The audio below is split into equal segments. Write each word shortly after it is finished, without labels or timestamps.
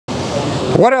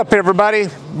What up, everybody?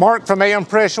 Mark from AM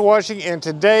Pressure Washing, and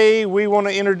today we want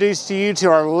to introduce you to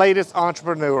our latest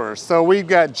entrepreneurs. So we've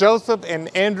got Joseph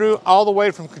and Andrew all the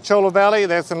way from Coachella Valley.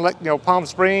 That's in Palm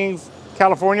Springs,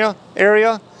 California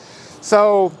area.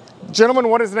 So, gentlemen,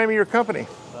 what is the name of your company?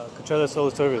 Coachella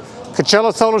Solar Service.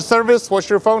 Coachella Solar Service. What's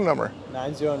your phone number?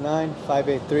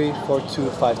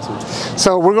 909-583-4252.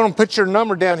 So we're going to put your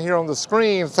number down here on the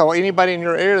screen, so anybody in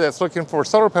your area that's looking for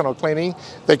solar panel cleaning,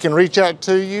 they can reach out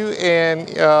to you and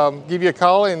give you a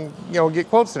call and get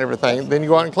quotes and everything. Then you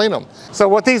go out and clean them. So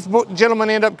what these gentlemen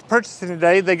end up purchasing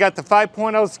today, they got the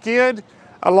 5.0 skid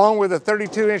along with a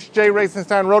 32-inch J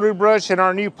Racenstein rotary brush and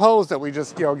our new poles that we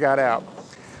just got out.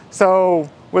 So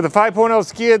with a 5.0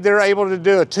 skid, they're able to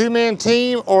do a two-man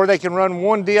team, or they can run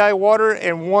one DI water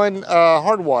and one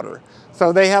hard water.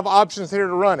 So they have options here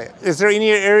to run it. Is there any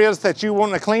areas that you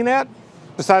want to clean at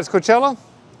besides Coachella?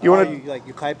 You want to like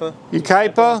Yucaipa?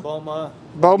 Yucaipa,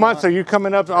 Beaumont. So you're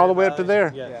coming up all the way up to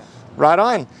there. Yeah. Right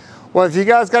on. Well, if you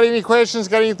guys got any questions,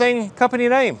 got anything, company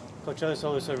name? Coachella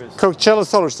Solar Service. Coachella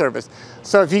Solar Service.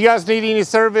 So if you guys need any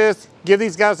service, give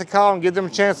these guys a call and give them a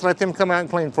chance to let them come out and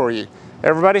clean for you.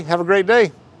 Everybody, have a great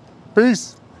day.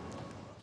 Peace.